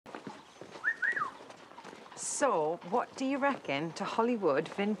So, what do you reckon to Hollywood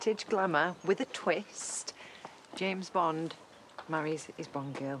vintage glamour with a twist? James Bond marries his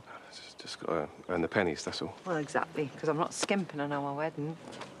Bond girl. Just got to earn the pennies, that's all. Well, exactly, because I'm not skimping on our wedding.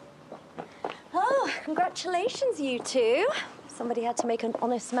 Oh, congratulations, you two. Somebody had to make an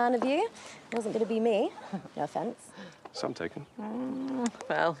honest man of you. It wasn't going to be me. No offence. Some taken.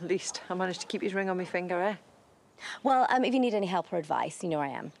 Well, at least I managed to keep his ring on my finger, eh? Well, if you need any help or advice, you know where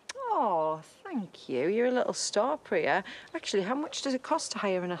I am. Oh, thank you. You're a little star, Priya. Actually, how much does it cost to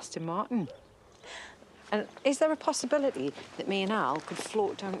hire an Aston Martin? And is there a possibility that me and Al could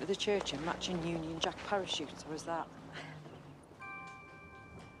float down to the church in matching Union Jack parachutes, or is that...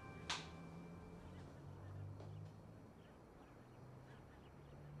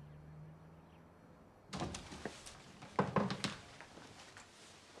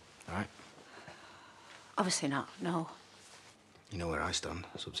 All right. Obviously not, no. You know where I stand.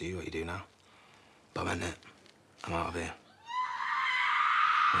 It's up to you what you do now. But I meant it. I'm out of here.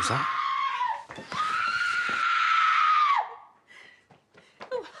 What was that?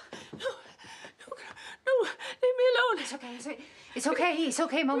 No, leave me alone. It's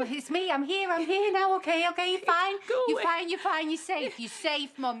okay, Mum. It's me. I'm here now, okay, you're fine. You're fine, you're safe. You're safe,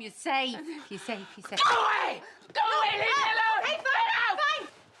 Mum, you're safe. You're safe. Go away! Go away, leave me alone!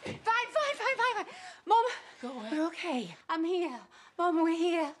 Okay, fine. Mum, we're okay. I'm here. Mum, we're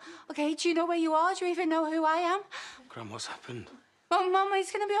here. Okay, do you know where you are? Do you even know who I am? Gran, what's happened? Mum,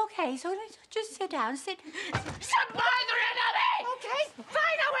 it's gonna be okay. So just sit down, sit. Stop bothering me! Okay,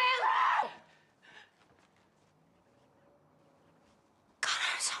 fine, I will. God,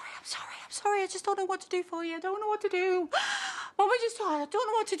 I'm sorry. I just don't know what to do for you. I don't know what to do. Mum, I don't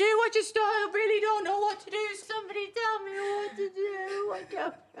know what to do. I really don't know what to do. Somebody tell me what to do. I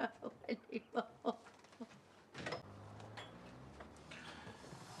don't know anymore.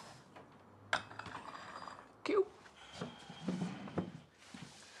 Cute.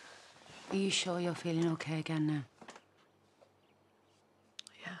 Are you sure you're feeling okay again now?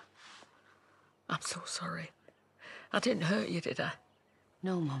 Yeah. I'm so sorry. I didn't hurt you, did I?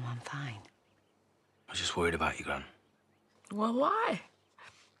 No, Mum, I'm fine. I was just worried about you, Gran. Well, why?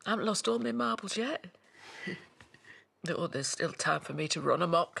 I haven't lost all my marbles yet. Oh, there's still time for me to run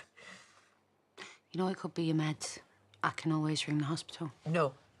amok. You know, it could be your meds. I can always ring the hospital.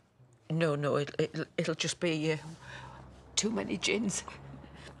 No, it'll just be too many gins.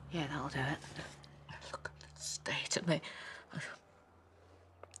 Yeah, that'll do it. Look at the state of me.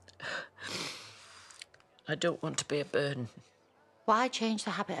 I don't want to be a burden. Why change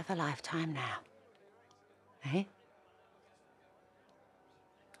the habit of a lifetime now? Eh?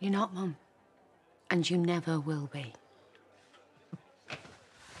 You're not, Mum. And you never will be.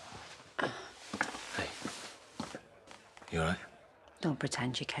 Hey. You all right? Don't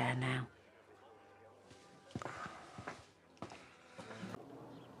pretend you care now.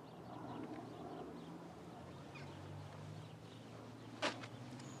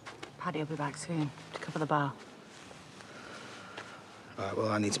 Paddy will be back soon to cover the bar. All right, well,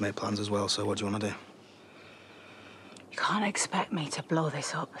 I need to make plans as well, so what do you want to do? You can't expect me to blow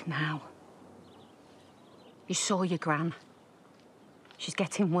this up now. You saw your Gran. She's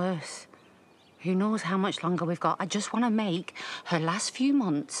getting worse. Who knows how much longer we've got. I just want to make her last few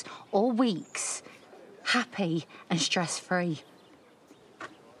months or weeks happy and stress-free.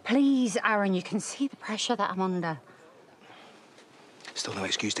 Please, Aaron, you can see the pressure that I'm under. Still no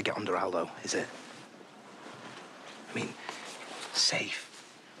excuse to get under Aldo, is it? I mean, safe,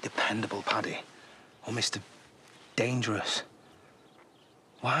 dependable Paddy. Or Mr. Dangerous.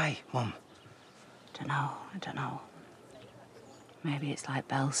 Why, Mum? I don't know. Maybe it's like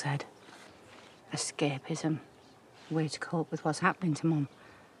Belle said. Escapism. A way to cope with what's happening to Mum.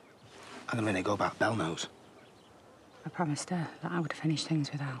 I'm gonna let it go back. Belle knows. I promised her that I would finish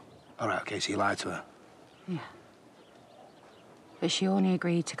things with Al. All right, okay, so you lied to her. Yeah. But she only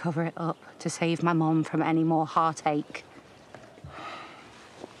agreed to cover it up to save my mum from any more heartache.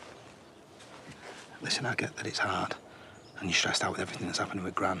 Listen, I get that it's hard, and you're stressed out with everything that's happening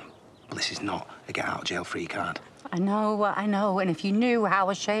with Gran. But this is not a get-out-of-jail-free card. I know, and if you knew how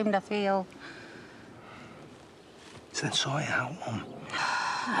ashamed I feel. So then sort it out, Mum.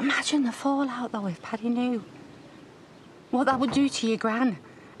 Imagine the fallout, though, if Paddy knew. What that would do to your Gran,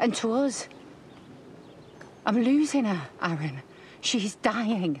 and to us. I'm losing her, Aaron. She's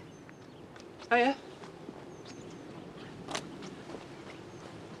dying. Oh, yeah?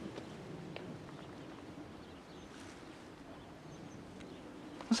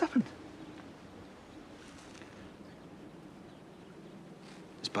 What's happened?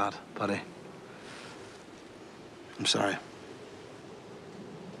 It's bad, Paddy. I'm sorry.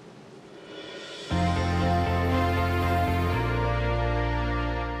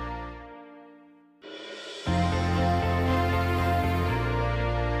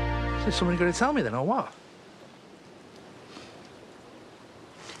 Is somebody going to tell me then, or what?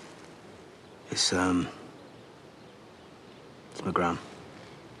 It's my gran.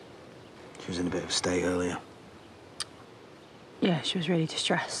 She was in a bit of a state earlier. Yeah, she was really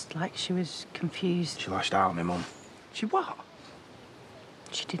distressed, like she was confused. She lashed out at me, Mum. She what?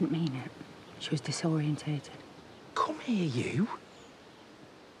 She didn't mean it. She was disorientated. Come here, you.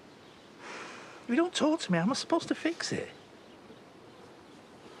 If you don't talk to me, how am I supposed to fix it?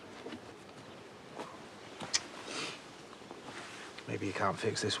 Maybe you can't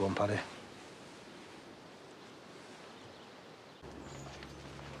fix this one, Paddy.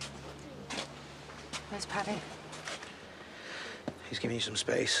 Where's Paddy? He's giving you some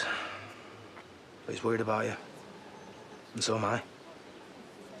space. But he's worried about you. And so am I.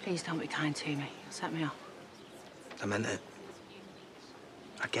 Please don't be kind to me. You'll set me off. I meant it.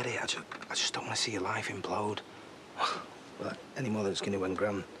 I get it. I just don't want to see your life implode. Well, any more that's going to when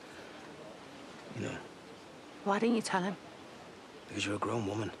Gran... You know, Why didn't you tell him? because you're a grown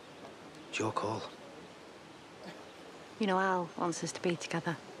woman. It's your call. You know, Al wants us to be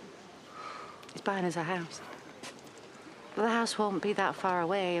together. He's buying us a house. But the house won't be that far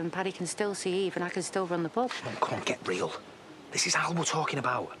away, and Paddy can still see Eve, and I can still run the pub. Mum, come on, get real. This is Al we're talking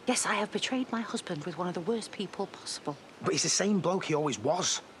about. Yes, I have betrayed my husband with one of the worst people possible. But he's the same bloke he always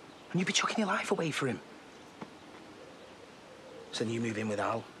was. And you'd be chucking your life away for him. So then you move in with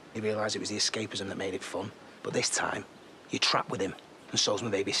Al. You realise it was the escapism that made it fun. But this time, you're trapped with him. And so's my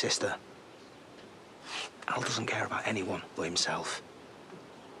baby sister. Al doesn't care about anyone but himself.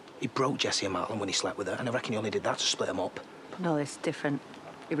 He broke Jessie and Madeline when he slept with her, and I reckon he only did that to split them up. No, it's different.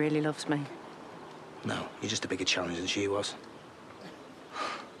 He really loves me. No, you're just a bigger challenge than she was.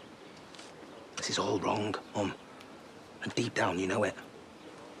 This is all wrong, Mum. And deep down, you know it.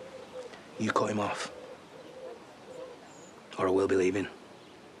 You cut him off. Or I will be leaving.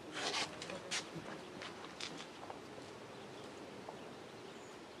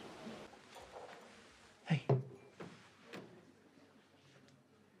 Hey.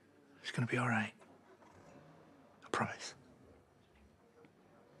 It's going to be all right. I promise.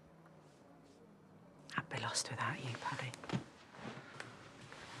 I'd be lost without you, Paddy.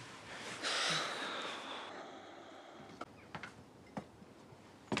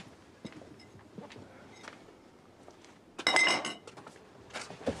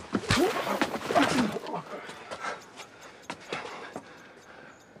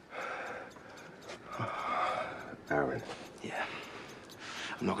 Aaron. Yeah.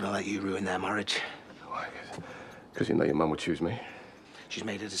 I'm not going to let you ruin their marriage. Why? Because you know your mum would choose me. She's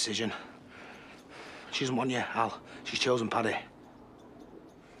made a decision. She doesn't want you, Al. She's chosen Paddy.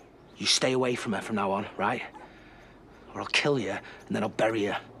 You stay away from her from now on, right? Or I'll kill you, and then I'll bury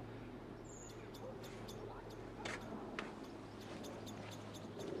you.